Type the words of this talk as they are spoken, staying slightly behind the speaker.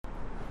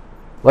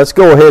Let's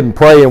go ahead and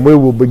pray, and we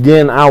will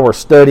begin our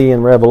study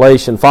in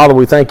Revelation. Father,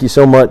 we thank you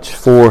so much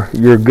for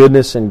your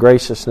goodness and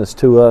graciousness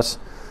to us.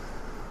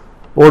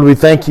 Lord, we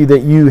thank you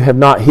that you have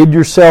not hid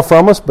yourself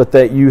from us, but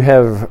that you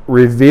have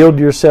revealed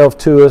yourself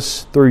to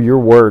us through your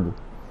word.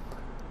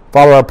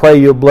 Father, I pray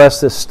you'll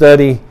bless this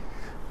study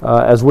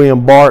as we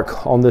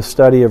embark on this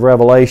study of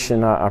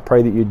Revelation. I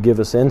pray that you'd give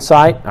us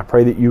insight. I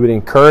pray that you would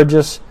encourage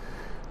us.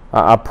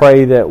 I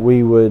pray that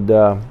we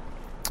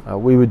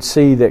would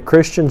see that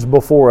Christians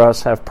before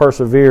us have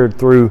persevered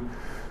through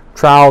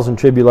trials and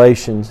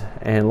tribulations,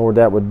 and Lord,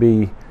 that would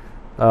be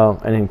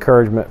an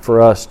encouragement for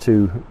us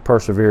to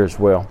persevere as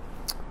well.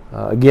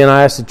 Again,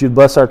 I ask that you'd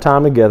bless our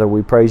time together.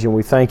 We praise you and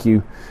we thank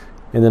you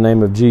in the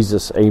name of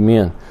Jesus.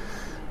 Amen.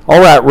 All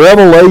right,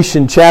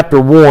 Revelation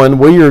chapter 1.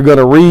 We are going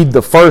to read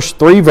the first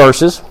 3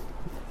 verses,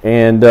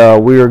 and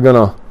we are going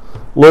to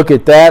look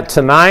at that.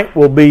 Tonight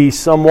will be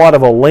somewhat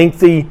of a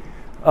lengthy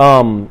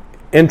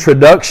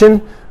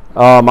introduction.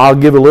 I'll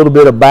give a little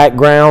bit of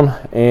background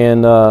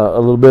and a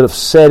little bit of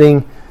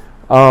setting,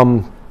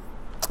 and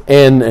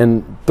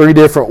 3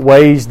 different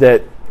ways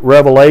that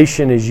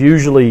Revelation is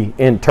usually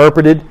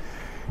interpreted,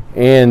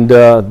 and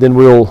then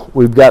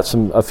we've got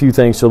a few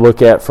things to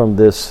look at from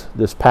this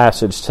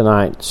passage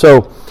tonight.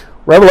 So,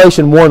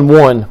 Revelation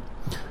 1:1,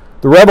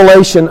 the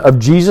revelation of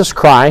Jesus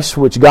Christ,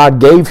 which God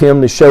gave him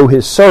to show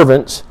his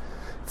servants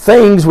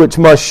things which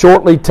must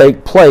shortly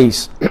take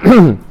place.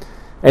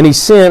 And he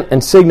sent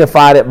and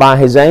signified it by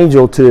his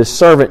angel to his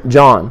servant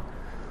John,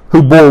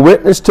 who bore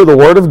witness to the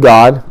word of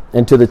God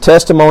and to the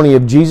testimony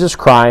of Jesus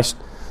Christ,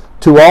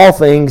 to all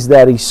things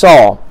that he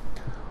saw.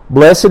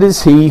 Blessed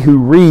is he who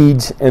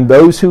reads and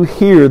those who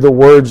hear the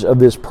words of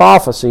this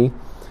prophecy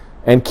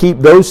and keep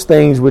those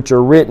things which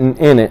are written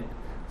in it,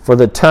 for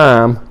the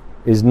time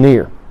is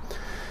near.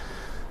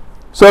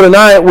 So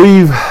tonight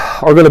we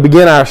are going to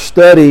begin our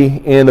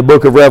study in the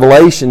book of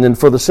Revelation, and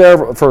for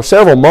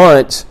several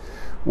months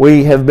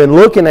we have been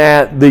looking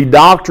at the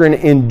doctrine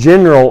in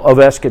general of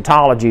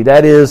eschatology.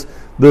 That is,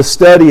 the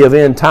study of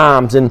end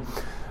times. And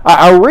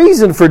our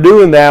reason for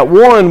doing that,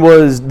 one,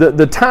 was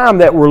the time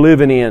that we're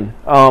living in.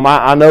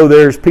 I know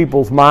there's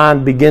people's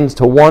mind begins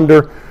to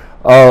wonder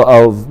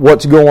of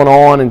what's going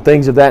on and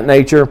things of that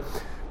nature.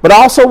 But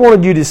I also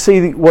wanted you to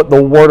see what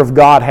the Word of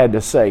God had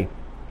to say.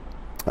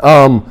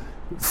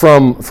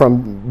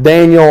 From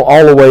Daniel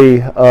all the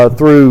way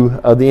through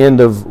the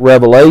end of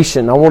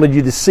Revelation. I wanted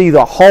you to see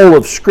the whole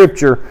of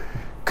Scripture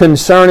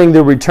concerning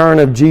the return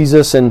of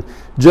Jesus and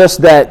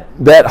just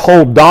that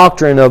whole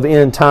doctrine of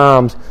end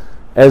times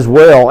as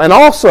well. And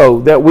also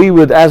that we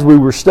would, as we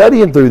were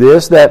studying through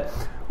this, that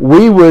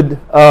we would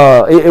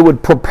it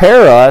would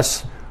prepare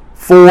us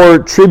for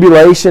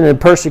tribulation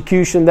and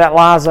persecution that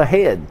lies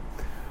ahead.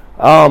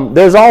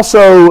 There's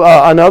also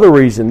another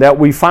reason that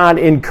we find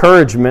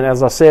encouragement,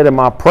 as I said in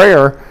my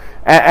prayer,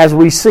 as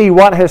we see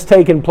what has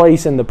taken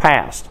place in the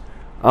past,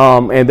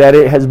 and that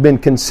it has been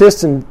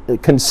consistent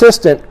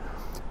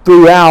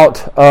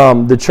throughout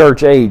the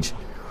church age.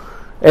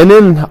 And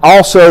then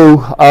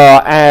also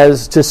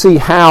as to see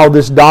how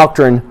this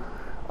doctrine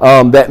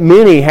that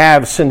many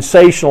have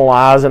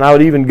sensationalized, and I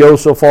would even go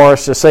so far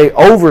as to say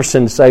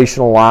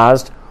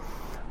over-sensationalized,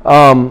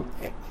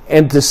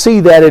 and to see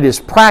that it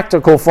is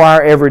practical for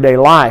our everyday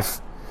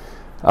life.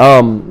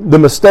 The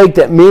mistake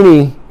that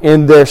many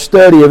in their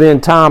study of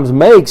end times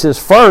makes is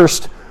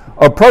first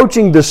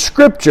approaching the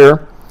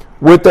Scripture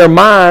with their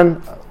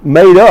mind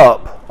made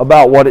up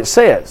about what it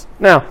says.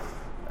 Now,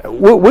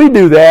 we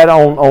do that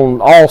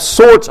on all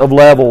sorts of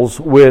levels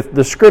with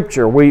the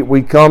Scripture.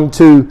 We come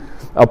to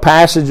a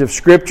passage of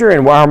Scripture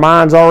and our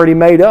mind's already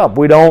made up.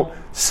 We don't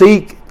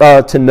seek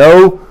to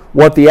know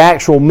what the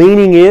actual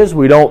meaning is.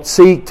 We don't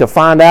seek to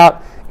find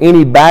out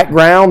any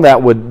background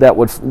that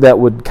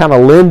would kind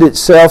of lend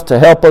itself to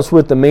help us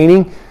with the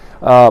meaning.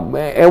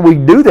 And we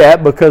do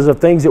that because of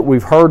things that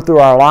we've heard through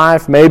our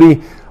life,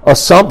 maybe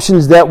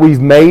assumptions that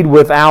we've made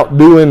without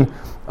doing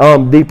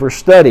deeper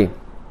study.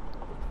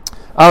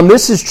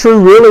 This is true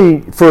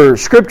really for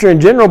Scripture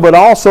in general, but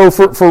also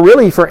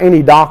for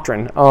any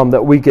doctrine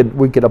that we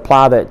could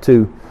apply that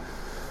to.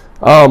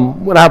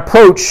 When our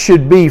approach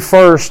should be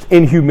first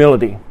in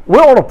humility. We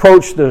don't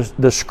approach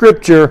the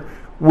Scripture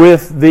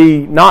with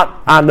the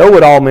not I know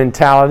it all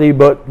mentality,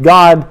 but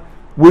God,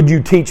 would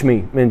you teach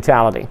me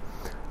mentality.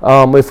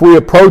 If we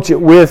approach it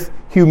with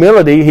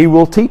humility, He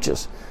will teach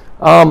us.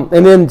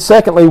 And then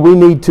secondly, we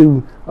need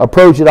to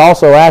approach it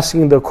also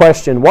asking the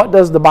question, what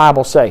does the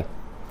Bible say?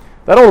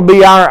 That ought to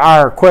be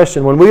our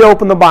question. When we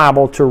open the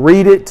Bible to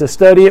read it, to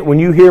study it, when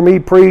you hear me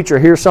preach or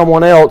hear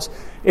someone else,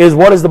 is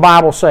what is the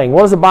Bible saying?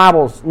 What does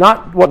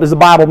the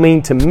Bible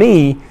mean to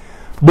me,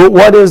 but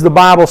what is the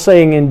Bible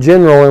saying in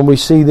general? And we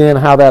see then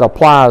how that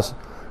applies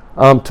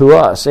to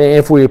us. And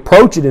if we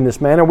approach it in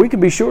this manner, we can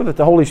be sure that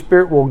the Holy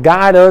Spirit will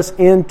guide us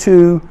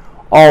into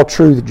all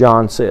truth,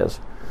 John says.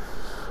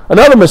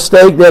 Another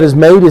mistake that is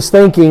made is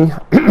thinking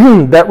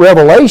that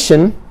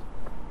Revelation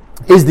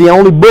is the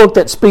only book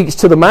that speaks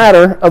to the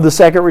matter of the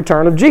second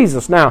return of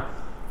Jesus. Now,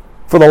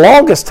 for the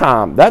longest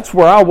time, that's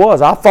where I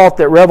was. I thought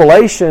that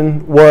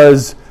Revelation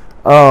was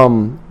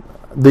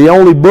the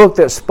only book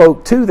that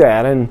spoke to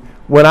that. And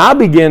when I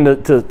began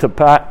to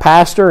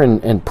pastor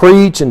and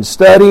preach and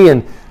study,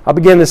 and I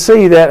began to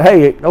see that,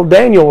 hey,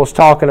 Daniel was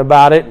talking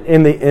about it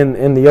in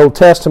the Old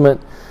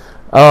Testament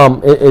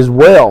as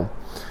well.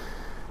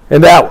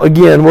 And that,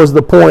 again, was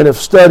the point of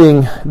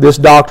studying this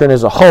doctrine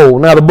as a whole.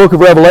 Now, the book of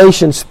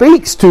Revelation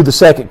speaks to the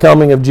second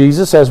coming of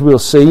Jesus, as we'll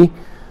see,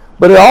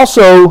 but it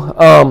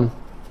also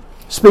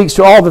speaks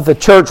to all that the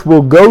church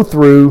will go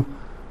through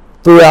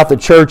throughout the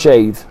church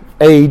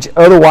age,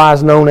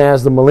 otherwise known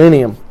as the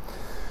millennium.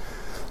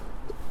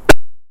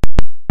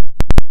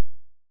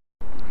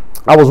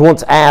 I was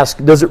once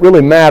asked, does it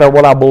really matter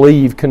what I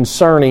believe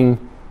concerning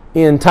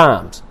end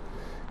times?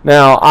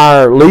 Now,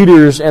 our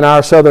leaders in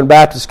our Southern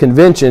Baptist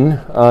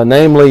Convention,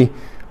 namely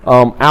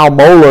Al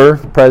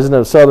Mohler,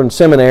 president of Southern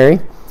Seminary,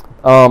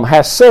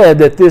 has said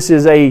that this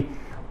is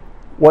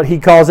what he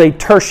calls a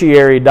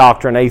tertiary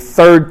doctrine, a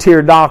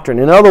third-tier doctrine.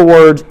 In other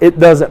words, it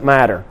doesn't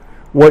matter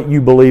what you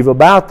believe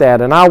about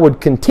that. And I would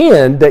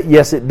contend that,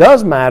 yes, it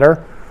does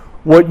matter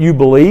what you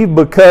believe,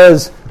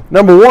 because,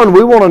 number one,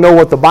 we want to know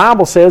what the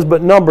Bible says,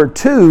 but number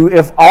two,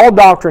 if all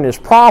doctrine is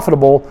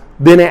profitable,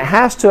 then it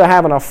has to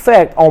have an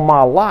effect on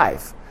my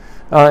life.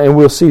 And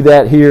we'll see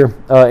that here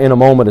in a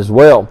moment as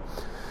well.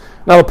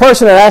 Now, the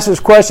person that asked this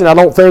question, I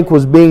don't think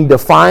was being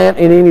defiant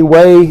in any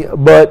way,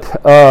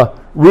 but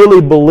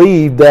really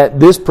believed that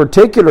this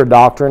particular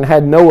doctrine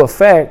had no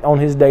effect on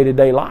his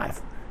day-to-day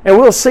life. And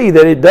we'll see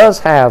that it does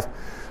have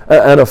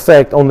an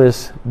effect on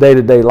this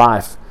day-to-day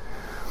life.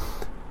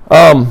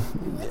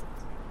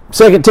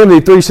 2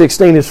 Timothy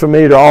 3:16 is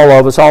familiar to all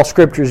of us. All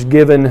Scripture is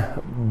given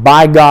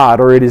by God,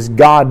 or it is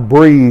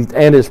God-breathed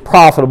and is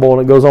profitable.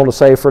 And it goes on to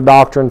say for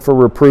doctrine, for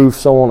reproof,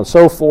 so on and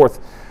so forth.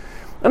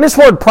 And this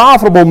word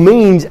profitable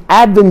means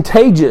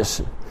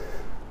advantageous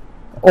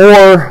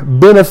or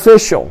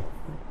beneficial.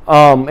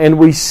 And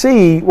we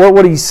see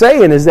what he's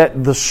saying is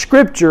that the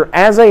Scripture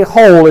as a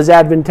whole is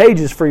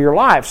advantageous for your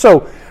life.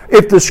 So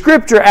if the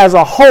Scripture as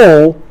a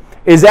whole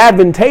is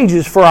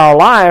advantageous for our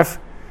life,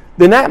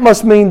 then that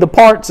must mean the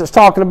parts that's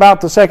talking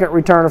about the second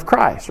return of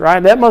Christ,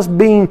 right? That must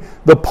mean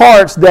the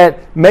parts that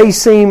may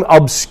seem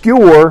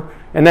obscure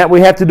and that we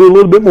have to do a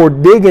little bit more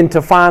digging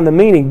to find the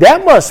meaning.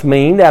 That must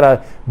mean that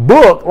a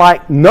book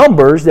like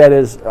Numbers, that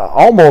is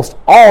almost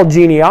all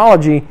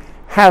genealogy,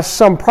 has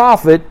some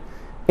profit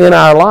in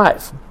our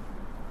life.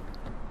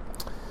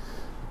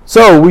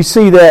 So we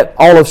see that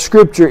all of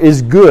Scripture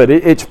is good.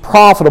 It's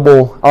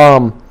profitable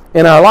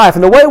in our life.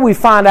 And the way we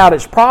find out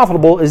it's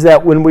profitable is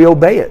that when we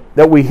obey it,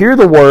 that we hear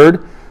the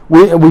Word,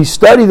 we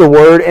study the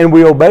Word, and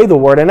we obey the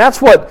Word. And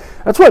that's what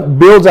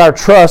builds our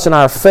trust and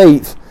our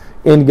faith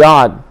in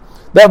God.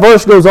 That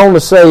verse goes on to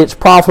say it's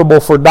profitable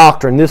for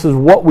doctrine. This is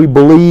what we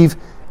believe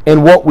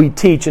and what we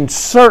teach. And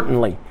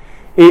certainly,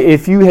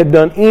 if you have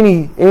done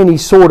any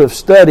sort of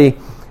study,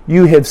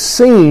 you have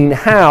seen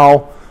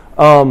how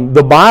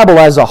the Bible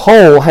as a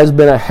whole has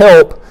been a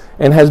help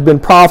and has been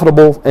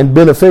profitable and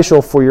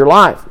beneficial for your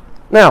life.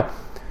 Now,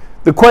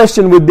 the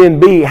question would then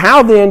be,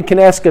 how then can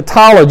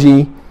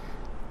eschatology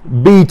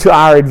be to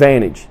our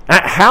advantage?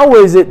 How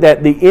is it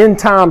that the end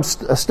times,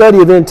 study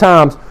of end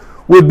times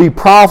would be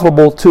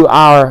profitable to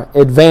our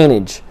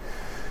advantage?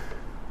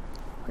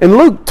 In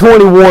Luke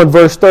 21,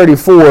 verse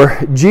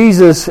 34,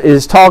 Jesus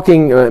is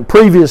talking,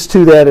 previous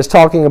to that, is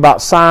talking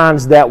about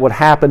signs that would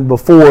happen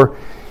before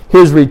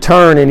His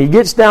return. And He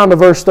gets down to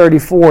verse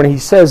 34 and He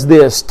says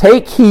this,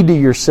 "Take heed to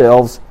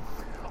yourselves,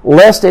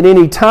 lest at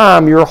any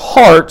time your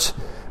hearts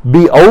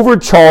be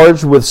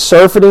overcharged with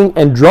surfeiting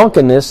and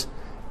drunkenness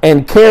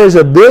and cares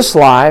of this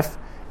life,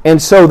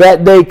 and so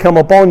that day come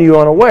upon you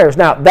unawares."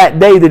 Now, that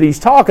day that He's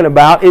talking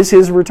about is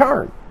His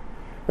return.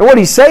 And what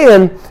He's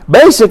saying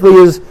basically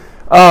is,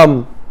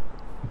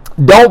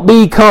 don't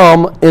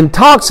become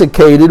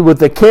intoxicated with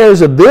the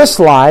cares of this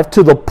life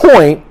to the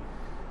point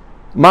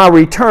my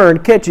return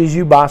catches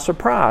you by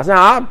surprise.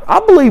 Now, I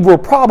believe we're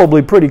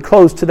probably pretty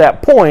close to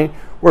that point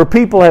where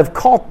people have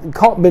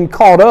been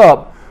caught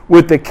up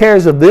with the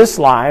cares of this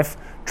life,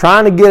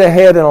 trying to get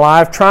ahead in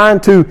life, trying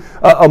to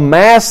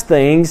amass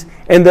things,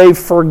 and they've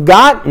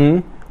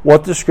forgotten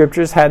what the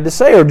Scriptures had to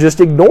say, or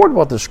just ignored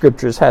what the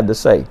Scriptures had to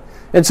say.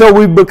 And so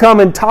we've become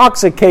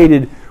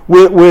intoxicated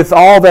with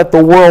all that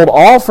the world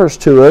offers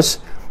to us,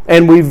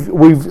 and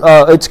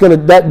it's going to,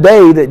 that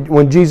day that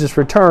when Jesus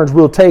returns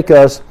will take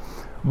us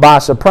by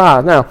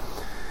surprise. Now,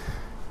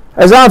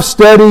 as I've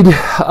studied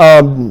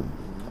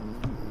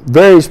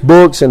various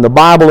books and the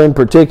Bible in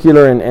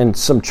particular and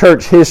some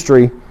church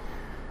history,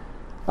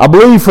 I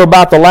believe for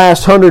about the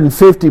last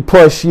 150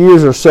 plus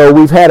years or so,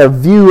 we've had a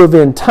view of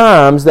end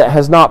times that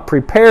has not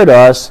prepared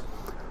us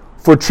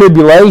for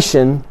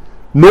tribulation,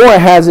 nor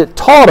has it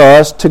taught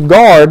us to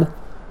guard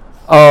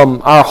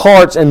our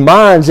hearts and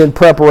minds in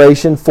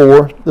preparation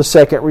for the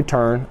second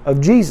return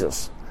of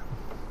Jesus.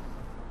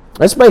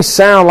 This may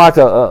sound like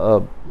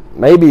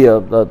maybe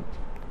a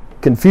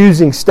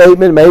confusing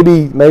statement,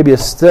 maybe a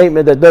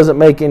statement that doesn't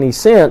make any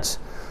sense.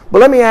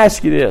 But let me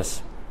ask you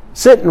this.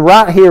 Sitting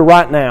right here,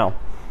 right now,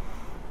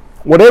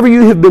 whatever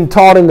you have been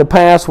taught in the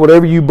past,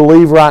 whatever you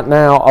believe right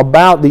now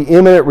about the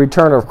imminent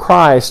return of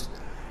Christ,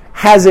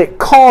 has it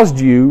caused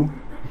you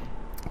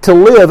to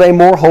live a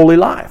more holy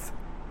life?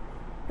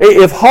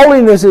 If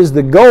holiness is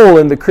the goal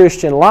in the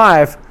Christian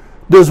life,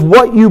 does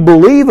what you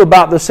believe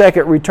about the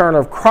second return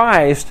of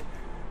Christ,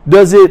 do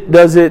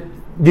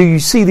you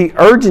see the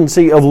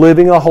urgency of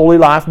living a holy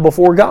life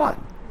before God?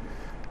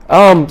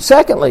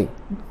 Secondly,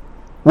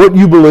 what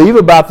you believe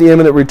about the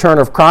imminent return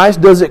of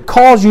Christ, does it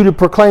cause you to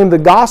proclaim the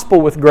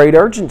gospel with great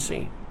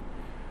urgency?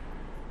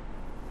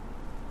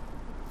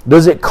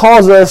 Does it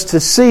cause us to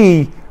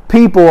see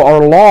people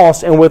are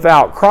lost and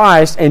without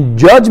Christ, and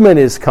judgment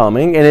is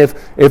coming, and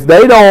if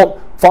they don't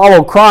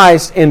follow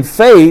Christ in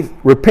faith,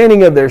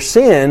 repenting of their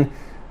sin,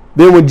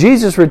 then when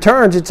Jesus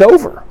returns, it's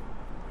over?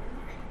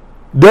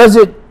 Does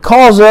it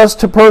cause us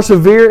to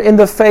persevere in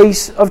the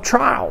face of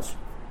trials?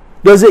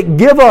 Does it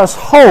give us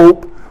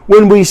hope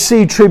when we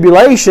see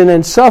tribulation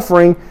and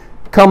suffering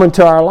come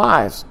into our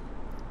lives?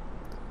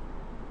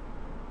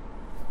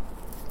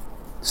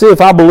 See,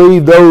 if I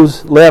believe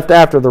those left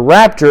after the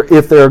rapture,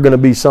 if there are going to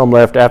be some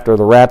left after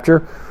the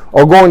rapture,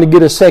 are going to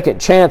get a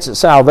second chance at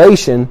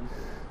salvation,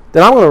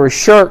 then I'm going to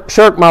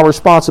shirk my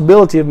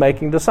responsibility of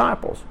making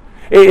disciples.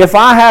 If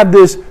I have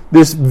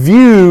this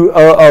view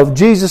of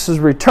Jesus'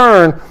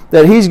 return,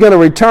 that He's going to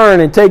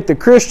return and take the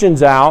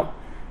Christians out,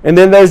 and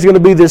then there's going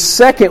to be this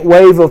second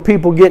wave of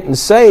people getting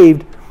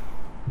saved,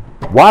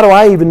 why do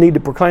I even need to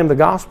proclaim the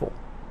gospel?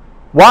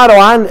 Why do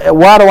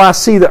I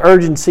see the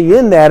urgency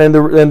in that? And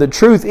the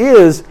truth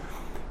is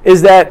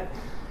that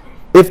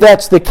if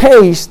that's the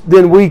case,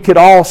 then we could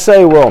all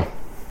say, well,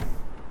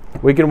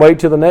 we can wait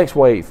till the next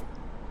wave,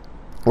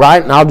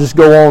 right? And I'll just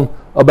go on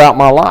about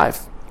my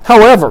life.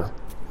 However,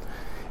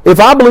 if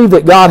I believe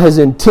that God has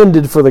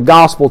intended for the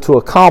gospel to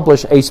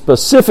accomplish a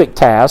specific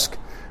task,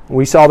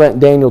 we saw that in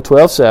Daniel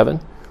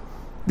 12:7,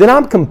 then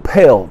I'm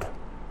compelled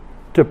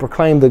to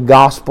proclaim the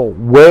gospel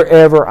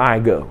wherever I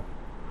go.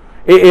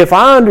 If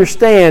I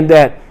understand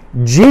that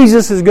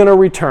Jesus is going to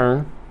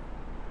return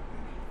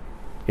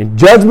and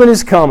judgment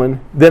is coming,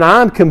 then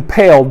I'm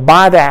compelled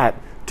by that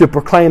to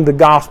proclaim the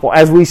gospel.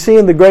 As we see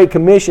in the Great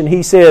Commission,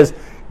 He says,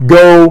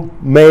 go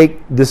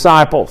make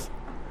disciples.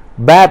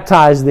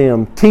 Baptize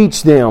them,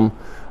 teach them.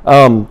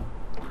 And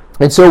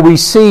so we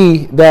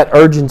see that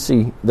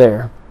urgency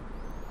there.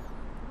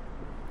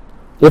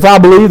 If I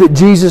believe that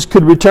Jesus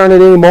could return at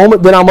any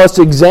moment, then I must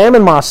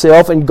examine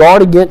myself and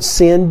guard against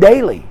sin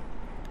daily.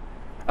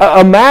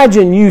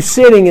 Imagine you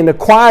sitting in the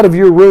quiet of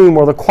your room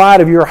or the quiet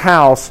of your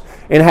house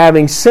and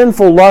having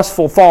sinful,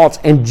 lustful thoughts,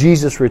 and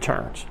Jesus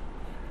returns.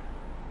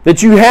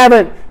 That you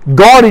haven't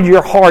guarded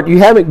your heart, you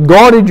haven't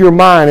guarded your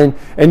mind,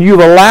 and you've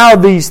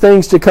allowed these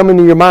things to come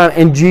into your mind,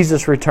 and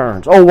Jesus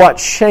returns. Oh, what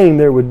shame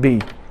there would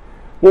be.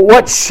 Well,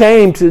 what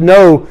shame to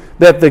know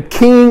that the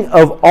King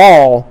of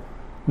all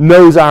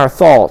knows our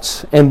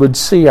thoughts and would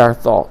see our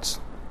thoughts.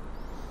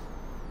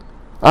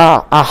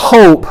 I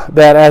hope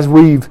that as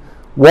we've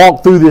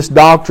walked through this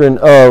doctrine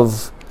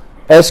of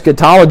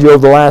eschatology over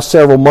the last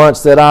several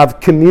months, that I've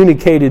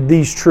communicated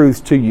these truths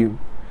to you.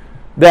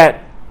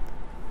 That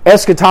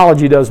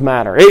eschatology does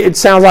matter. It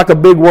sounds like a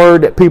big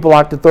word that people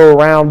like to throw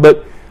around,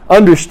 but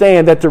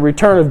understand that the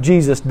return of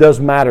Jesus does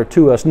matter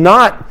to us.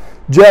 Not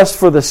just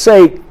for the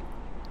sake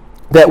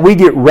that we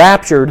get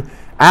raptured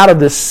out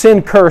of this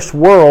sin-cursed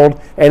world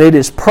and it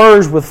is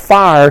purged with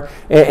fire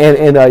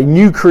and a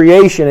new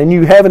creation, a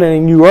new heaven and a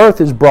new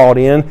earth is brought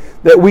in,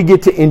 that we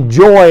get to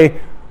enjoy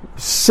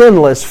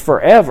sinless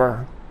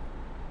forever.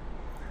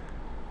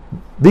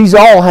 These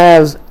all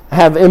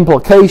have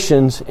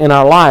implications in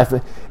our life.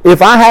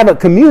 If I haven't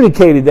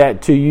communicated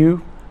that to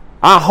you,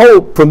 I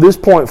hope from this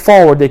point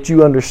forward that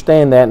you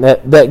understand that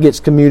and that gets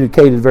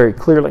communicated very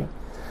clearly.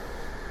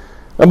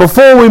 Now,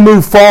 before we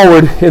move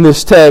forward in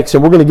this text,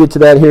 and we're going to get to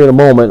that here in a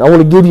moment, I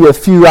want to give you a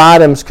few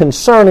items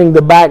concerning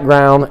the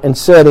background and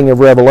setting of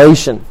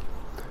Revelation.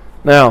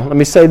 Now, let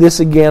me say this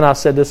again. I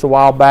said this a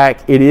while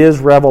back. It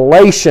is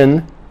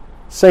revelation,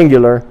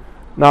 singular,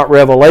 not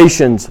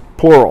revelations,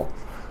 plural.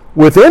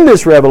 Within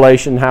this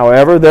revelation,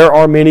 however, there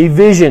are many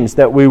visions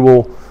that we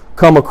will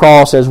come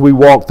across as we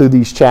walk through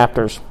these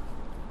chapters.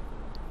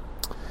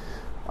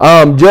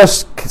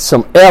 Just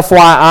some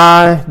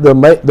FYI,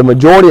 the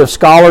majority of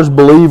scholars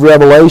believe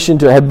Revelation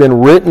to have been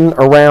written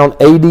around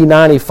AD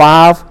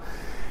 95.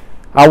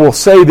 I will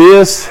say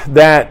this,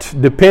 that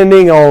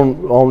depending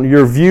on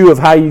your view of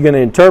how you're going to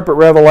interpret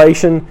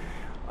Revelation,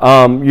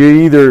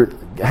 you either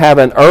have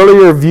an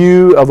earlier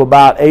view of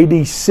about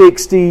AD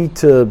 60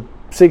 to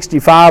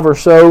 65 or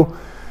so,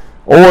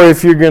 or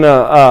if you're going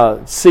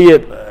to see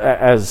it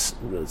as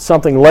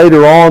something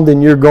later on,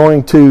 then you're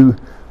going to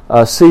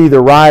see the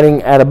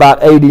writing at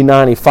about AD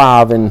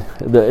 95, and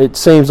it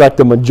seems like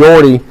the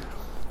majority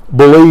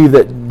believe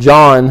that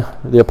John,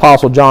 the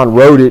Apostle John,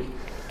 wrote it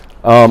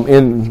at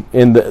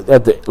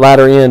the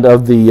latter end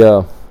of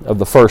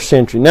the first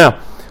century. Now,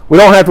 we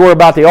don't have to worry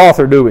about the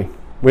author, do we?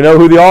 We know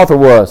who the author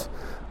was.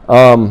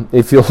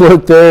 If you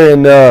look there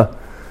in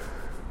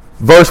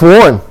verse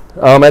 1,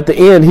 at the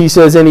end he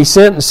says, "And he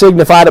sent and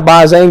signified it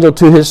by his angel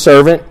to his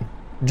servant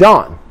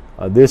John.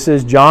 This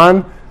is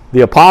John,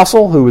 the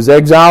apostle, who was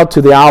exiled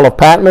to the Isle of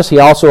Patmos. He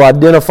also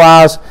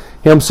identifies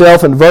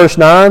himself in verse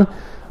 9.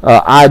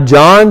 I,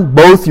 John,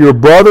 both your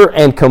brother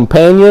and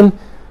companion.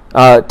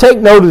 Take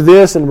note of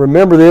this and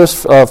remember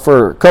this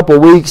for a couple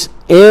of weeks.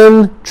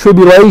 In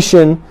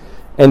tribulation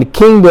and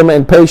kingdom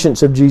and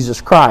patience of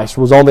Jesus Christ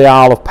was on the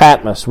Isle of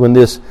Patmos when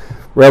this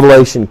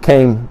revelation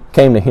came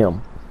to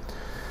him.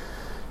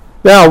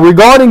 Now,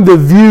 regarding the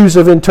views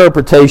of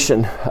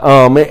interpretation,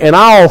 and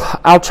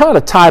I'll try to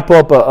type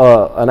up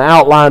an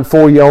outline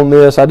for you on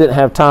this. I didn't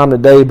have time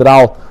today, but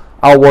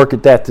I'll work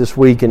at that this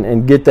week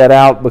and get that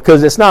out,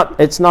 because it's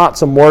not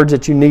some words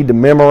that you need to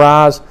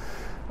memorize.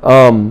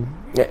 Matter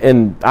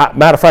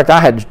of fact,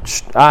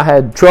 I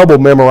had trouble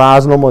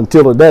memorizing them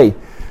until today.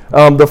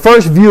 The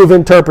first view of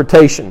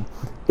interpretation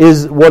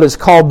is what is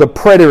called the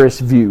preterist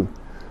view.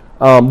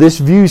 This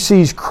view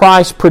sees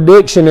Christ's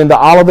prediction in the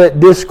Olivet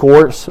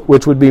Discourse,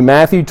 which would be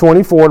Matthew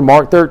 24 and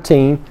Mark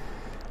 13,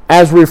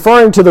 as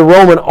referring to the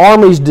Roman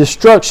army's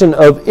destruction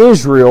of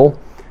Israel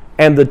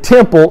and the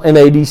temple in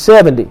AD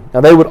 70.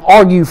 Now, they would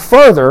argue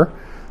further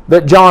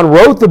that John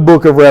wrote the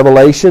book of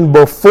Revelation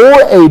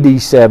before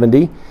AD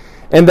 70,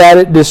 and that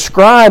it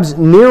describes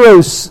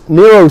Nero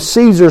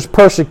Caesar's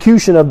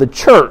persecution of the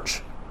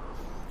church.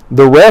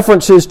 The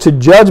references to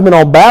judgment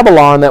on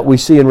Babylon that we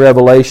see in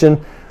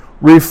Revelation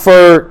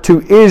refer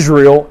to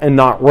Israel and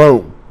not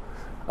Rome.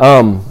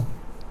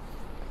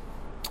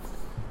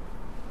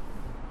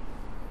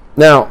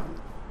 Now,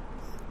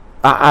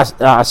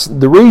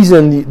 the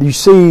reason you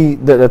see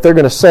that they're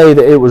going to say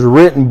that it was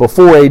written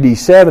before AD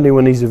 70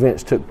 when these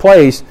events took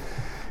place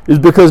is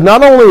because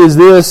not only is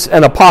this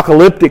an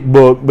apocalyptic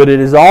book, but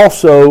it is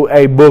also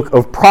a book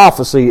of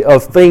prophecy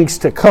of things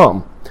to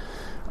come.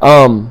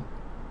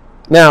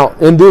 Now,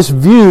 in this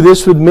view,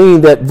 this would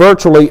mean that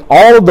virtually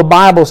all of the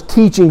Bible's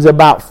teachings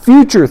about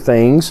future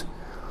things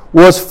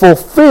was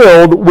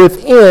fulfilled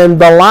within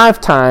the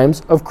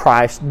lifetimes of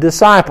Christ's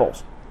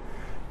disciples.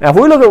 Now, if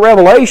we look at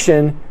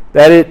Revelation,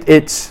 that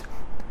it's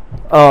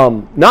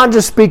not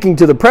just speaking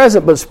to the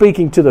present, but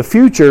speaking to the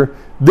future,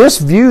 this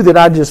view that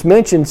I just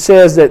mentioned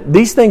says that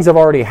these things have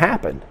already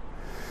happened.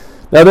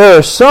 Now, there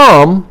are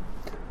some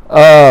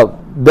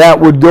that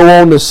would go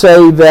on to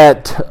say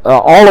that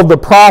all of the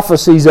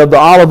prophecies of the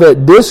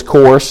Olivet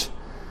Discourse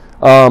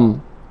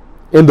in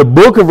the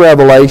book of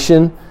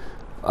Revelation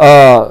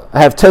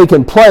have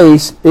taken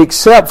place,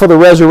 except for the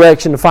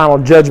resurrection and final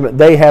judgment.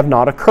 They have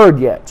not occurred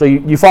yet. So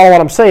you follow what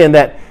I'm saying?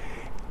 That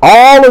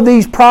all of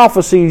these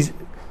prophecies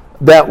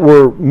that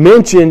were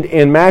mentioned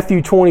in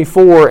Matthew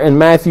 24 and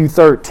Matthew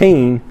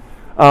 13,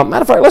 matter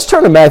of fact, let's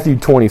turn to Matthew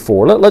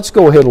 24. Let's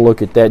go ahead and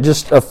look at that.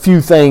 Just a few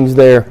things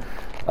there.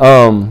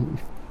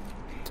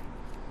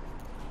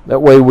 That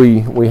way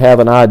we have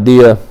an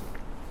idea.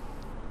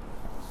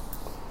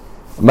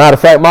 Matter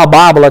of fact, my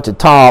Bible at the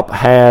top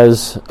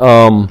has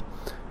a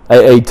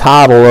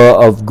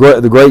title of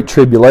the Great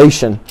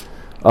Tribulation.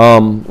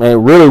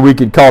 And really we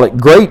could call it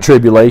Great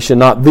Tribulation,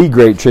 not the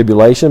Great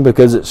Tribulation,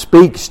 because it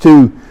speaks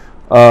to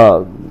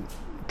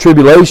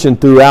tribulation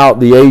throughout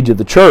the age of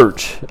the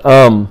church.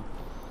 In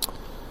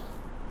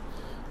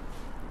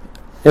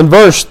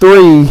verse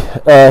 3,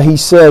 he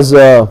says,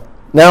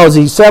 now as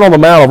he sat on the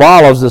Mount of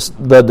Olives,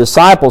 the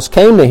disciples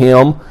came to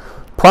him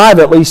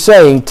privately,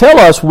 saying, "Tell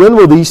us, when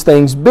will these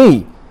things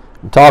be?"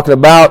 I'm talking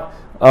about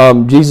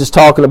Jesus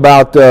talking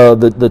about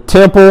the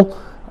temple.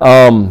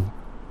 Back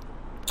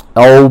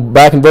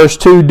in verse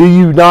 2, "Do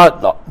you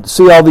not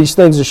see all these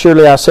things?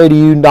 Surely I say to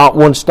you, not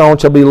one stone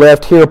shall be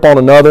left here upon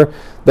another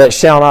that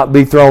shall not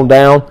be thrown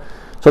down."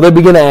 So they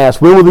begin to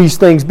ask, when will these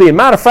things be? And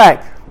matter of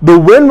fact, the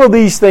 "when will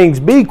these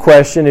things be"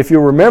 question, if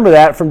you'll remember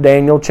that from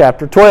Daniel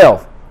chapter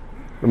 12.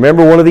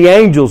 Remember, one of the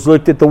angels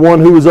looked at the one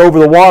who was over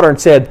the water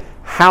and said,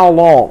 "How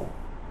long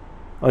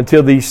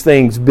until these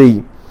things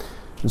be?"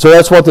 And so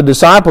that's what the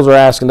disciples are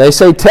asking. They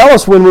say, "Tell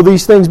us, when will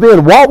these things be,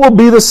 and what will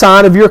be the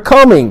sign of your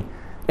coming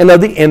and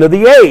of the end of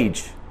the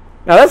age?"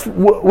 Now,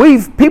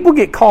 people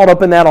get caught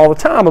up in that all the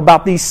time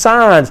about these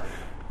signs.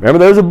 Remember,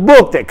 there's a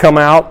book that come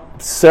out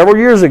several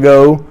years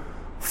ago,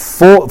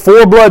 four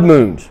blood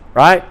moons,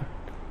 right?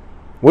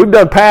 We've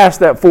done past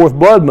that fourth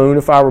blood moon,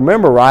 if I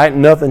remember right,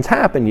 and nothing's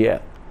happened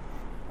yet.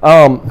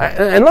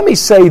 And let me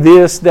say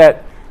this,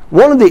 that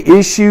one of the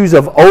issues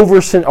of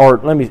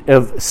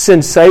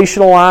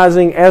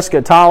sensationalizing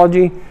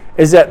eschatology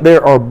is that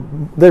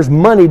there's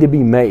money to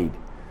be made.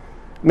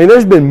 I mean,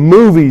 there's been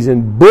movies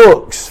and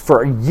books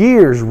for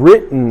years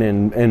written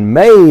and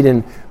made,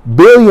 and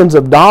billions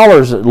of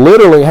dollars that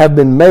literally have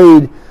been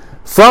made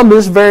from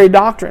this very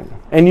doctrine.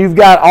 And you've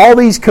got all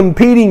these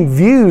competing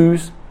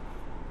views,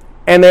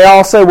 and they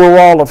all say, well, we're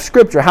all of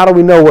Scripture. How do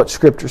we know what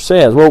Scripture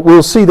says? Well,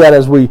 we'll see that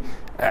as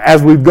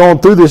we've gone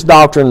through this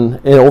doctrine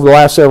over the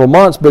last several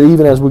months, but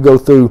even as we go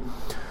through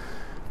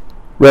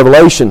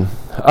Revelation.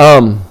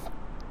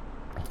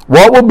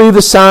 What will be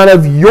the sign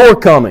of your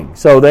coming?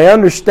 So they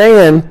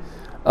understand,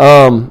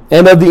 and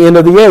of the end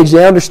of the age.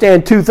 They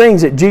understand two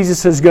things: that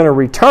Jesus is going to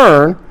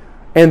return,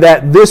 and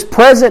that this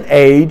present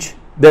age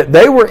that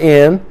they were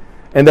in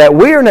and that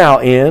we are now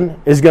in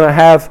is going to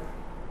have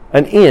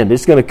an end.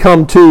 It's going to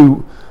come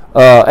to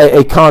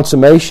a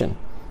consummation.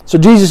 So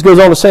Jesus goes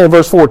on to say in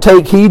verse 4,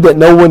 "Take heed that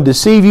no one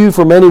deceive you,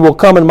 for many will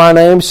come in my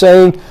name,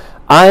 saying,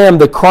 I am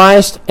the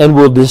Christ, and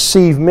will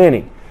deceive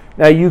many."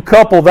 Now you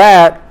couple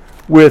that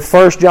with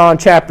 1 John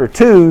chapter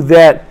 2,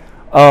 that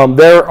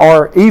there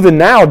are, even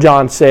now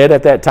John said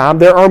at that time,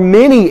 there are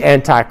many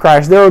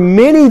antichrists. There are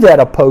many that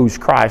oppose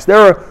Christ. There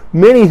are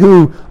many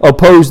who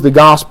oppose the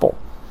gospel.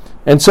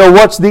 And so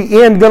what's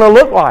the end going to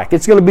look like?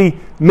 It's going to be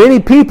many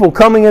people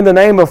coming in the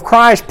name of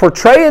Christ,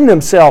 portraying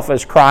themselves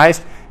as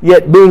Christ,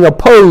 yet being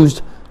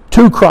opposed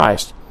to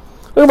Christ.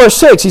 Look at verse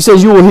 6. He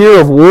says, "You will hear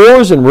of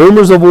wars and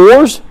rumors of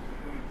wars.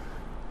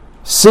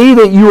 See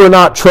that you are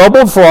not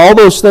troubled, for all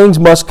those things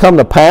must come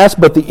to pass,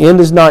 but the end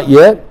is not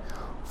yet.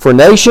 For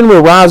nation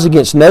will rise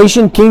against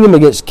nation, kingdom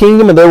against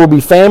kingdom, and there will be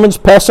famines,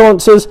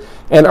 pestilences,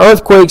 and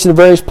earthquakes in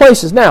various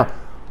places." Now,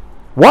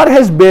 what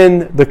has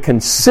been the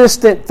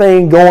consistent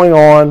thing going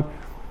on?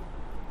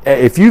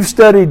 If you've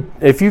studied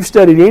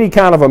any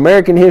kind of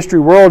American history,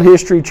 world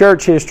history,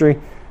 church history,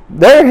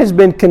 there has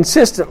been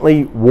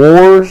consistently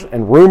wars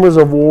and rumors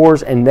of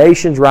wars and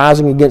nations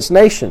rising against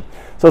nation.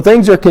 So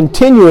things are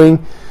continuing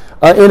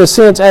in a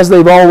sense as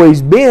they've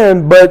always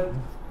been, but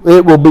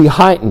it will be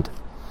heightened.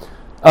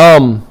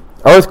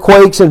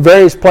 Earthquakes in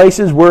various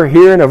places. We're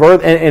hearing of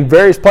earth in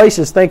various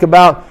places. Think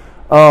about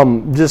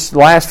just the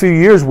last few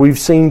years we've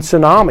seen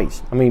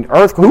tsunamis. I mean,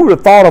 who would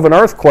have thought of an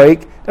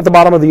earthquake at the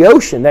bottom of the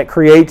ocean that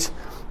creates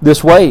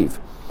this wave?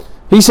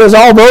 He says,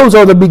 "All those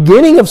are the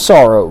beginning of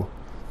sorrow.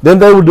 Then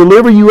they will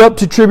deliver you up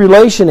to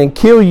tribulation and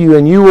kill you,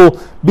 and you will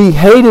be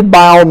hated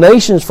by all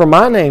nations for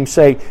my name's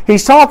sake."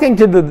 He's talking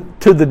to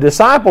the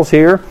disciples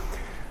here,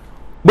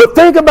 but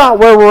think about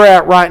where we're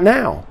at right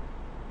now.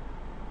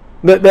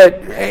 That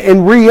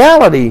in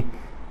reality,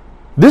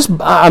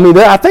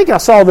 I think I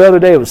saw the other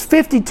day it was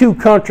 52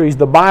 countries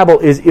the Bible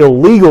is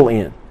illegal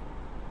in.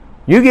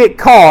 You get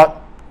caught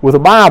with a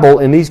Bible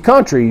in these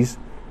countries,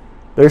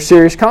 there's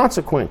serious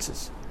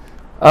consequences.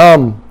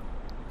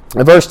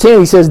 In verse 10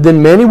 he says,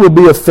 "Then many will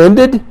be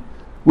offended,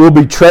 will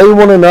betray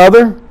one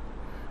another,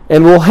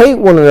 and will hate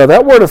one another."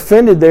 That word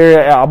offended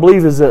there, I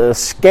believe, is a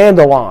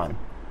scandalon.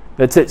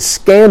 It's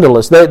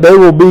scandalous. They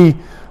will be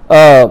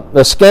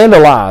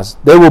scandalized.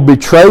 They will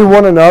betray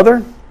one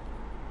another.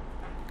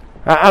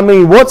 I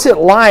mean, what's it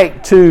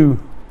like to,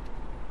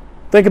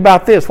 think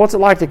about this, what's it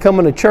like to come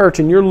into church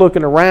and you're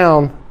looking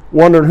around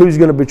wondering who's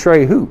going to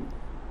betray who?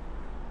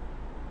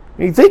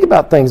 You think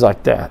about things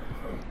like that.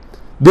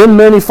 "Then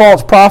many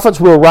false prophets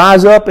will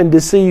rise up and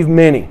deceive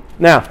many."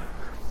 Now,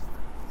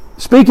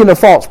 speaking of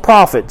false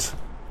prophets,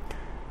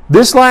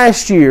 this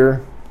last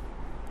year,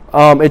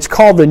 it's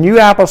called the New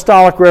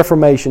Apostolic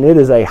Reformation. It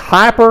is a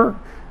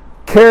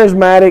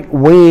hyper-charismatic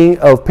wing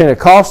of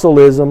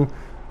Pentecostalism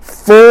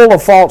full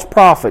of false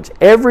prophets.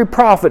 Every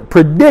prophet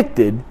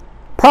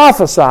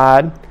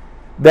prophesied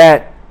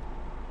that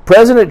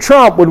President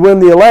Trump would win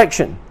the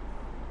election.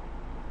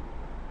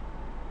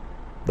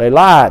 They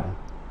lied.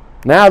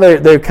 Now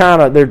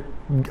they're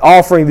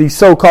offering these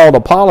so-called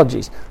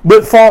apologies.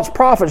 But false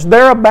prophets,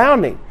 they're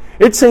abounding.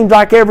 It seems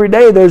like every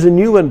day there's a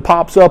new one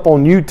pops up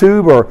on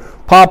YouTube or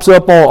pops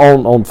up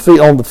on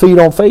the feed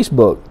on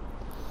Facebook.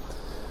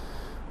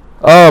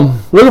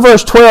 Look at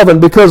verse 12.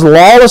 "And because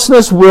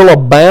lawlessness will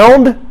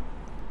abound."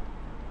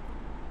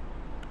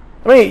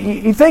 I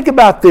mean, you think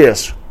about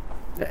this.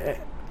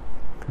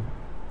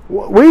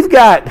 We've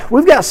got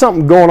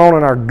something going on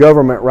in our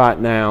government right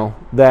now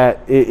that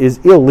is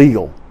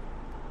illegal.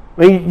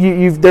 I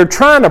mean, they're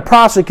trying to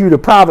prosecute a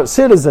private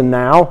citizen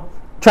now.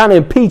 Trying to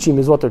impeach him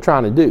is what they're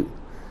trying to do.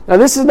 Now,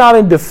 this is not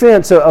in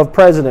defense of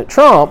President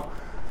Trump.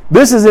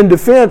 This is in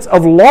defense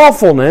of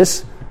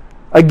lawfulness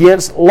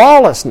against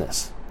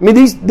lawlessness. I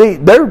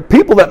mean, they're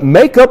people that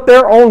make up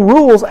their own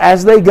rules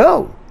as they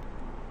go.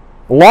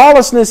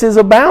 Lawlessness is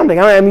abounding.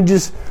 I mean,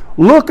 just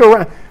look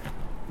around.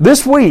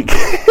 This week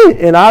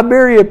in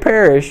Iberia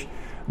Parish,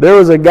 there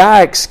was a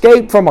guy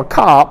escaped from a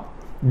cop,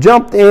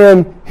 jumped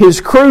in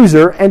his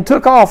cruiser, and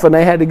took off, and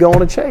they had to go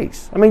on a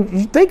chase. I mean,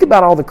 you think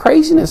about all the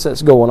craziness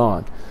that's going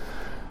on.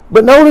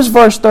 But notice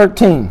verse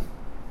 13.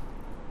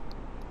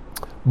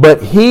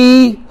 "But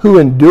he who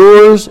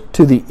endures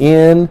to the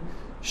end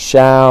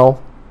shall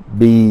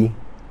be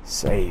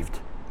saved."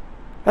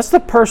 That's the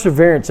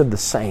perseverance of the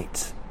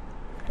saints.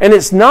 And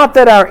it's not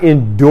that our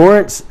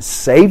endurance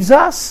saves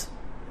us,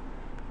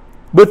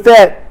 but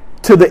that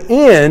to the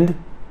end,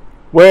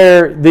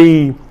 where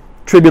the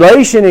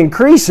tribulation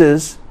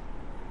increases,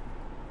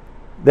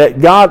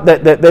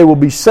 that they will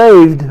be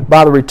saved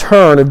by the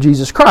return of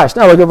Jesus Christ.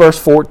 Now look at verse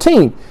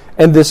 14.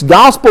 "And this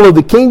gospel of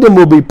the kingdom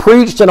will be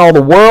preached in all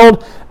the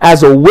world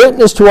as a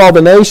witness to all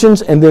the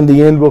nations, and then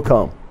the end will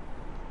come."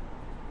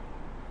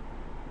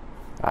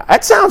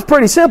 That sounds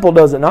pretty simple,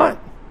 does it not?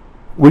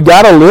 We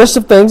got a list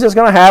of things that's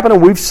going to happen,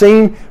 and we've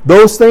seen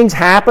those things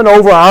happen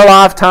over our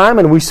lifetime,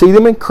 and we see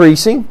them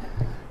increasing.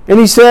 And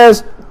he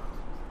says,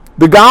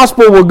 the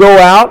gospel will go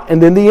out,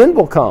 and then the end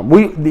will come.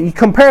 You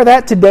compare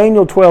that to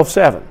Daniel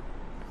 12:7,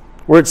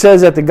 where it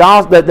says that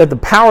that the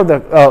power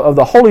of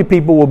the holy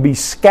people will be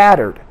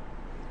scattered.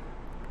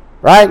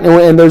 Right?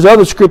 And there's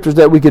other scriptures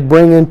that we could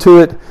bring into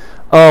it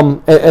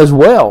as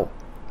well.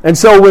 And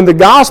so when the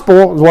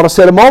gospel, is what I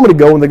said a moment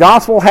ago, when the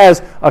gospel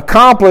has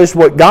accomplished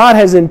what God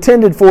has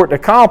intended for it to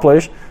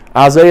accomplish,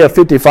 Isaiah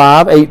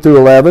 55, 8 through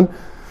 11,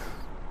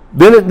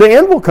 then the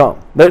end will come.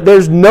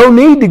 There's no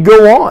need to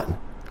go on.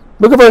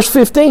 Look at verse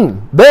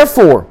 15.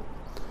 Therefore,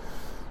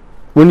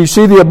 when you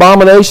see the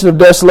abomination of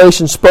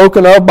desolation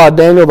spoken of by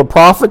Daniel the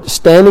prophet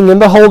standing in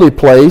the holy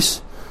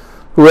place,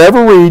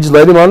 whoever reads,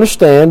 let him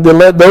understand. Then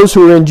let those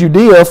who are in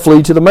Judea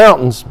flee to the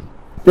mountains.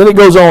 Then it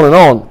goes on and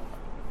on.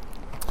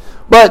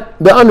 But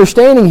the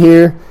understanding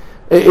here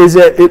is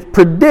that it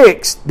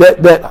predicts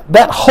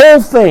that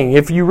whole thing,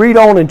 if you read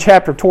on in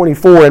chapter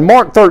 24, and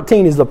Mark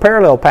 13 is the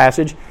parallel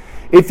passage,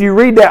 if you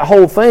read that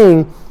whole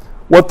thing,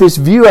 what this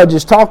view I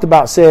just talked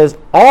about says,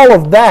 all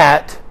of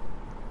that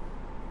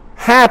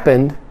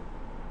happened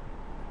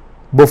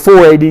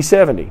before AD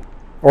 70,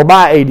 or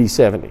by AD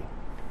 70.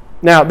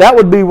 Now, that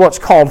would be what's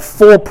called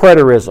full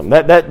preterism.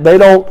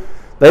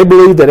 They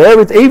believe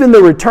that even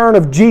the return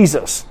of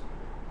Jesus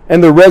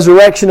and the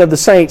resurrection of the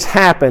saints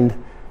happened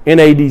in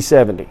AD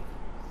 70.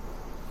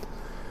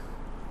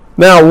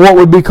 Now, what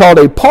would be called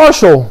a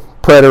partial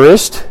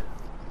preterist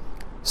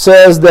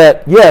says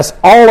that, yes,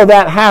 all of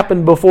that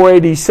happened before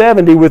AD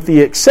 70 with the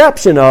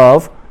exception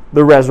of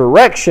the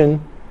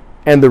resurrection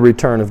and the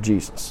return of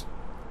Jesus.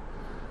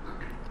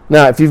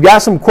 Now, if you've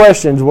got some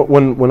questions,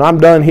 when I'm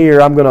done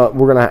here,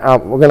 we're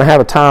gonna have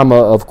a time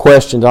of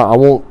questions. I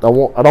don't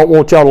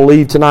want y'all to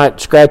leave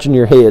tonight scratching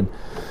your head.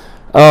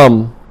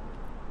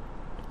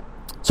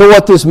 So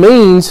what this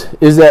means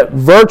is that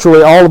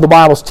virtually all of the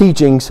Bible's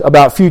teachings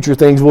about future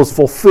things was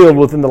fulfilled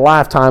within the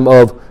lifetime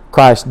of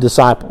Christ's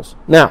disciples.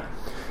 Now,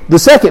 the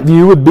second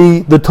view would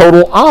be the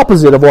total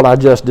opposite of what I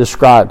just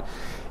described.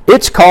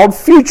 It's called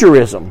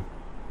futurism.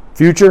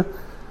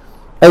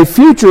 A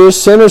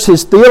futurist centers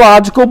his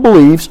theological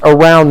beliefs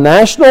around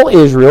national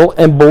Israel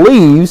and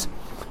believes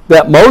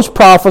that most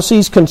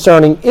prophecies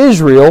concerning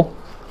Israel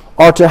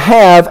are to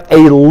have a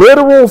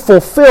literal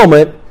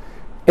fulfillment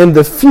in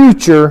the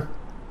future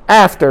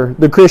after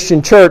the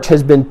Christian church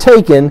has been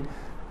taken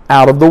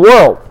out of the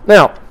world.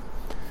 Now,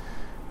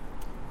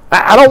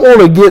 I don't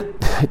want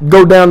to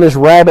go down this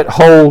rabbit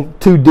hole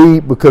too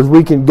deep because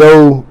we can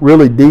go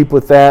really deep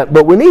with that,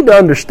 but we need to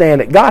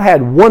understand that God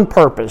had one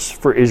purpose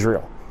for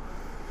Israel.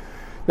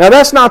 Now,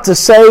 that's not to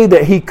say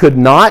that He could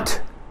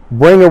not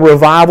bring a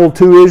revival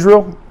to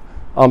Israel.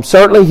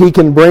 Certainly, He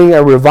can bring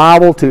a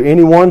revival to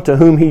anyone to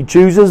whom He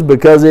chooses,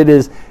 because it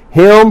is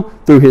Him,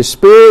 through His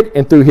Spirit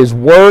and through His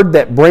Word,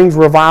 that brings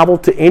revival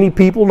to any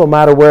people, no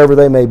matter wherever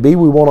they may be.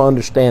 We want to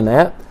understand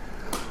that.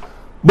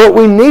 But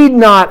we need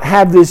not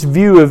have this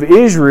view of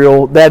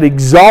Israel that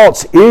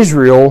exalts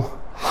Israel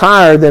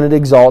higher than it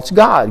exalts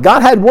God.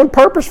 God had one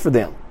purpose for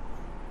them,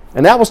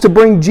 and that was to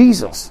bring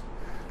Jesus.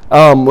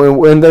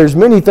 And there's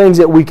many things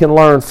that we can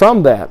learn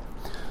from that.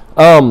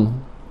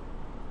 And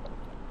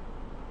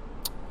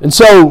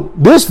so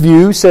this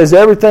view says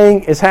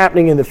everything is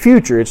happening in the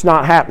future. It's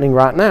not happening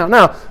right now.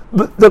 Now,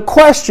 the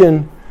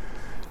question,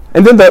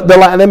 and then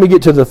let me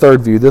get to the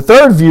third view. The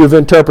third view of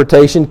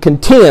interpretation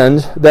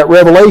contends that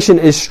Revelation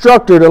is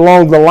structured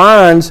along the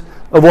lines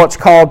of what's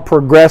called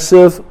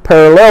progressive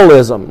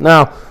parallelism.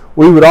 Now,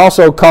 we would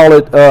also call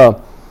it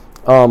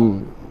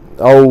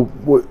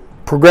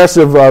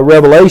progressive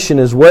revelation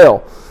as well,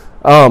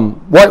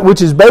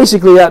 which is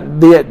basically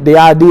the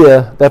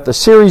idea that the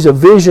series of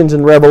visions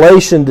in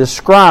Revelation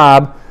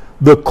describe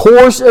the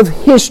course of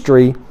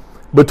history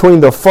between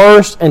the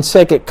first and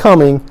second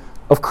coming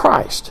of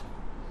Christ,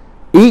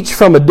 each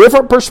from a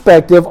different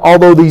perspective,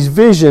 although these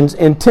visions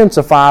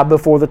intensify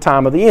before the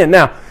time of the end.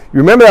 Now, you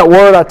remember that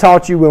word I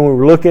taught you when we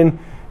were looking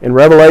in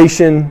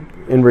Revelation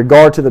in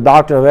regard to the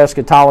doctrine of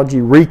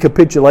eschatology,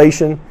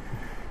 recapitulation?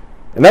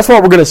 And that's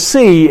what we're going to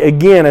see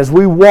again as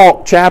we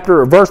walk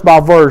verse by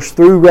verse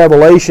through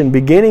Revelation,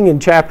 beginning in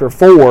chapter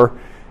 4,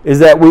 is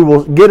that we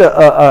will get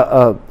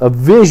a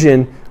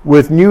vision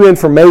with new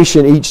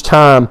information each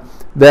time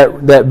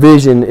that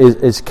vision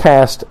is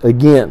cast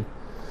again.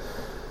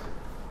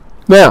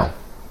 Now,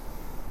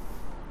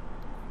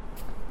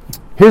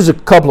 here's a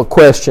couple of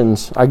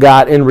questions I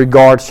got in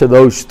regards to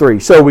those three.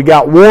 So we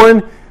got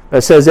one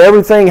that says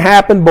everything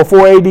happened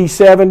before AD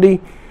 70,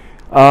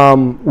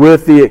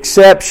 with the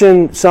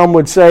exception, some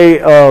would say,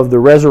 of the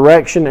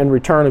resurrection and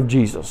return of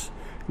Jesus.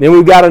 Then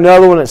we've got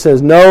another one that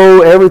says,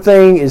 no,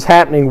 everything is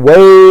happening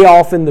way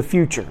off in the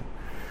future.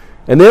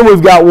 And then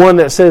we've got one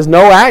that says,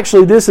 no,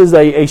 actually this is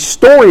a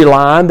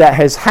storyline that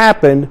has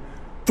happened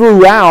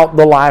throughout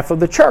the life of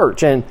the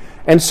church. And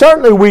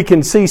certainly we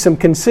can see some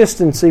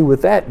consistency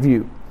with that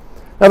view.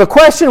 Now the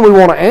question we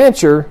want to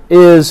answer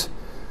is,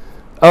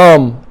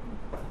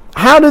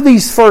 how do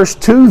these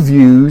first two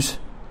views,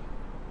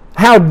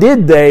 how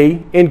did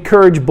they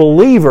encourage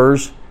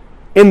believers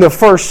in the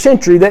first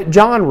century that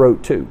John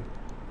wrote to?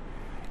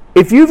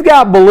 If you've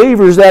got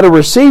believers that are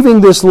receiving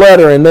this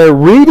letter and they're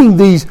reading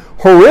these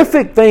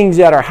horrific things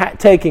that are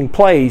taking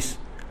place,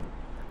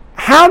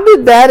 how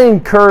did that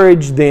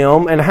encourage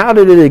them and how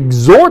did it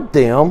exhort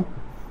them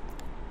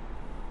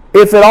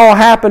if it all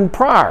happened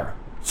prior,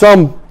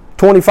 some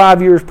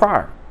 25 years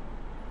prior?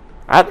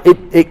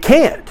 It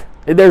can't.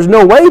 There's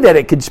no way that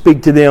it could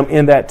speak to them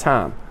in that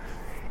time.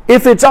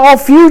 If it's all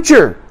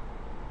future,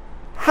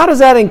 how does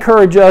that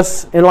encourage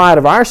us in light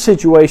of our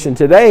situation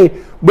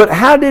today? But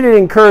how did it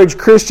encourage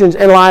Christians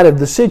in light of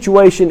the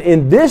situation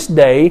in this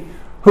day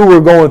who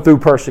were going through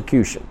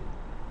persecution?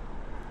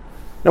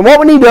 Now,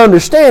 what we need to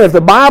understand, if the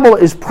Bible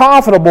is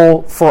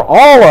profitable for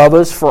all of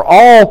us, for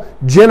all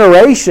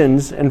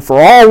generations, and for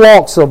all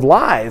walks of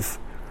life,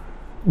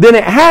 then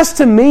it has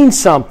to mean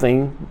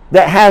something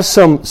that has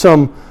some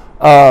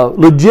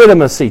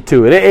legitimacy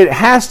to it. It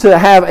has to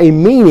have a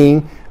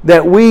meaning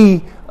that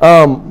we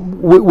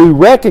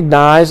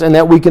recognize and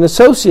that we can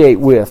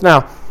associate with.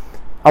 Now,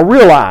 I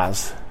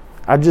realize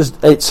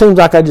it seems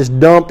like I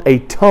just dumped a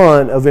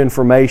ton of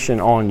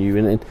information on you,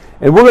 and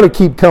we're going to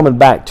keep coming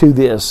back to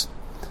this.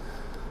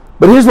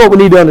 But here's what we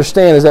need to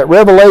understand is that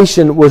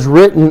Revelation was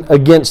written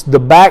against the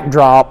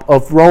backdrop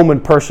of Roman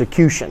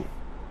persecution.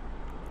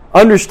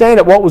 Understand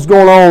that what was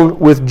going on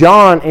with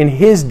John in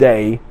his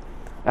day,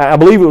 I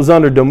believe it was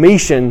under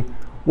Domitian,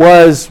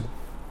 was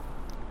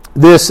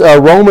this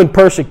Roman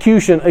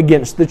persecution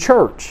against the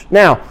church.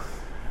 Now,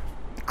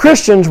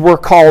 Christians were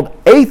called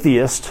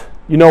atheists.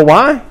 You know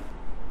why?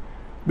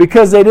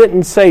 Because they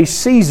didn't say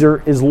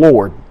Caesar is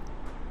Lord.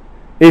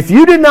 If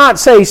you did not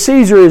say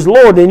Caesar is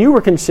Lord, then you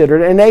were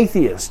considered an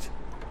atheist.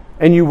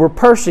 And you were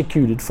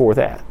persecuted for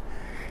that.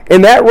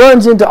 And that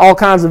runs into all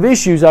kinds of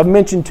issues. I've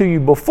mentioned to you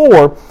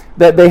before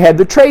that they had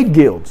the trade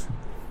guilds.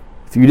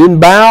 If you didn't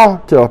bow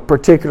to a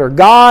particular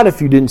god,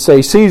 if you didn't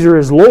say Caesar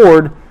is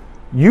Lord,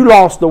 you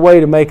lost the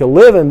way to make a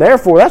living.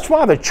 Therefore, that's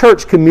why the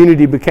church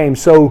community became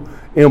so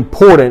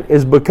important,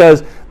 is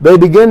because they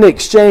began to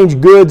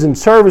exchange goods and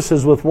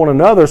services with one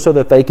another so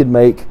that they could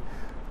make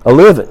a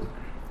living.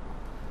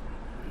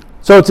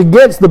 So it's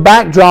against the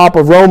backdrop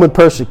of Roman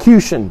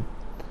persecution.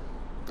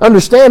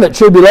 Understand that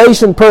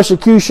tribulation,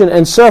 persecution,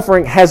 and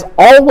suffering has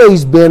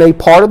always been a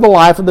part of the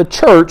life of the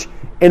church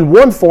in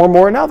one form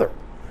or another.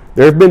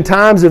 There have been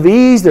times of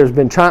ease, there's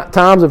been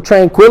times of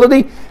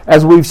tranquility,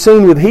 as we've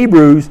seen with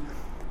Hebrews,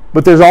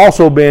 but there's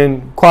also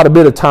been quite a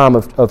bit of time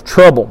of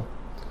trouble.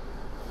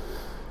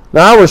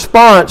 Now, our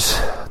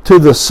response to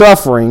the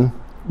suffering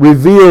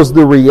reveals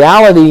the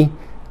reality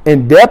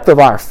and depth of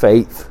our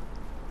faith,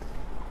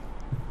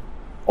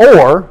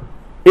 or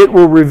it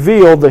will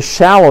reveal the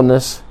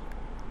shallowness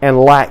and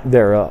lack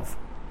thereof.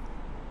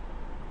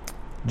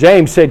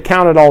 James said,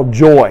 "Count it all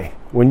joy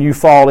when you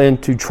fall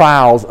into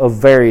trials of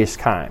various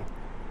kinds."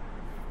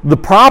 The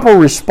proper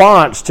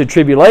response to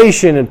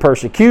tribulation and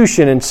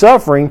persecution and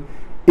suffering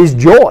is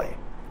joy.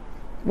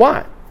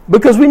 Why?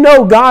 Because we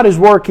know God is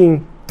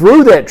working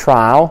through that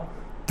trial,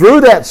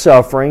 through that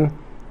suffering,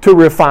 to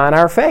refine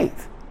our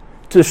faith,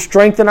 to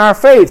strengthen our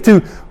faith,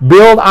 to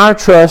build our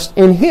trust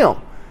in Him.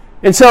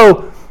 And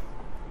so,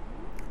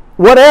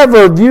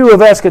 whatever view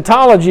of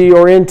eschatology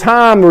or in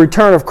time the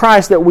return of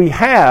Christ that we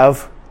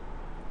have,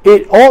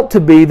 it ought to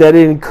be that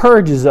it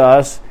encourages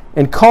us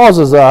and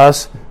causes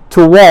us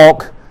to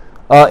walk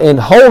in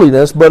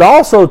holiness, but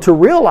also to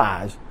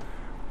realize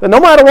that no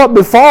matter what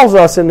befalls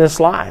us in this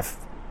life,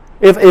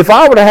 if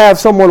I were to have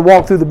someone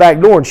walk through the back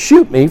door and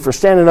shoot me for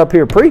standing up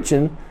here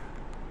preaching,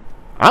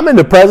 I'm in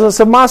the presence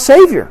of my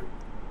Savior,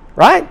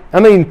 right? I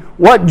mean,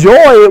 what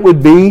joy it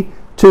would be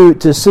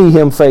to see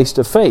Him face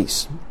to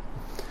face.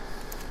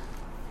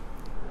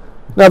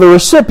 Now, the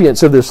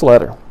recipients of this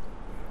letter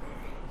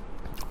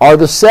are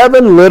the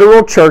 7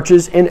 literal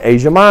churches in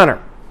Asia Minor.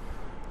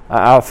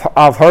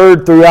 I've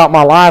heard throughout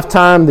my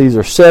lifetime these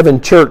are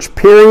 7 church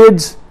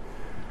periods.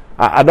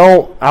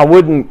 I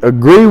wouldn't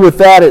agree with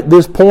that at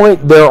this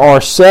point. There are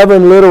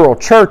 7 literal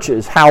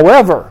churches.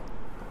 However,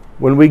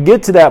 when we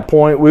get to that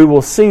point, we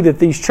will see that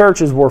these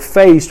churches were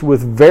faced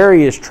with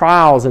various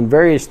trials and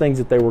various things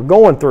that they were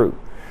going through.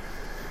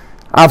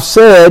 I've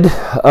said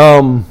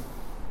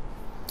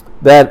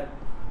that,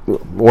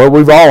 well,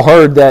 we've all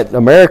heard that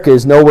America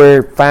is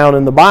nowhere found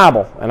in the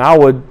Bible, and I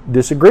would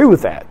disagree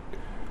with that.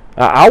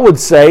 I would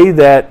say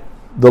that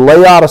the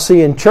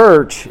Laodicean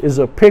church is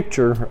a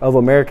picture of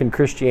American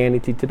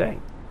Christianity today.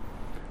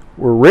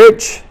 We're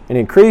rich and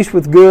increased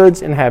with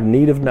goods and have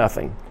need of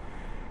nothing.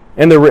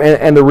 And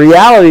the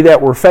reality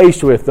that we're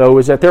faced with, though,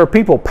 is that there are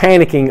people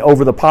panicking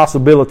over the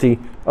possibility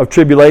of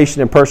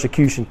tribulation and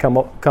persecution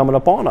coming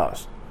upon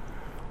us.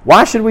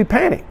 Why should we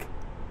panic?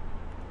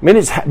 I mean,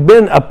 it's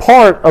been a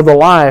part of the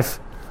life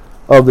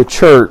of the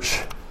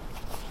church,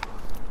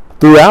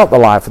 throughout the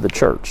life of the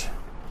church.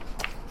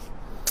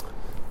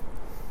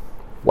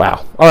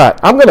 Wow. All right,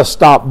 I'm going to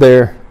stop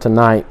there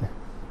tonight.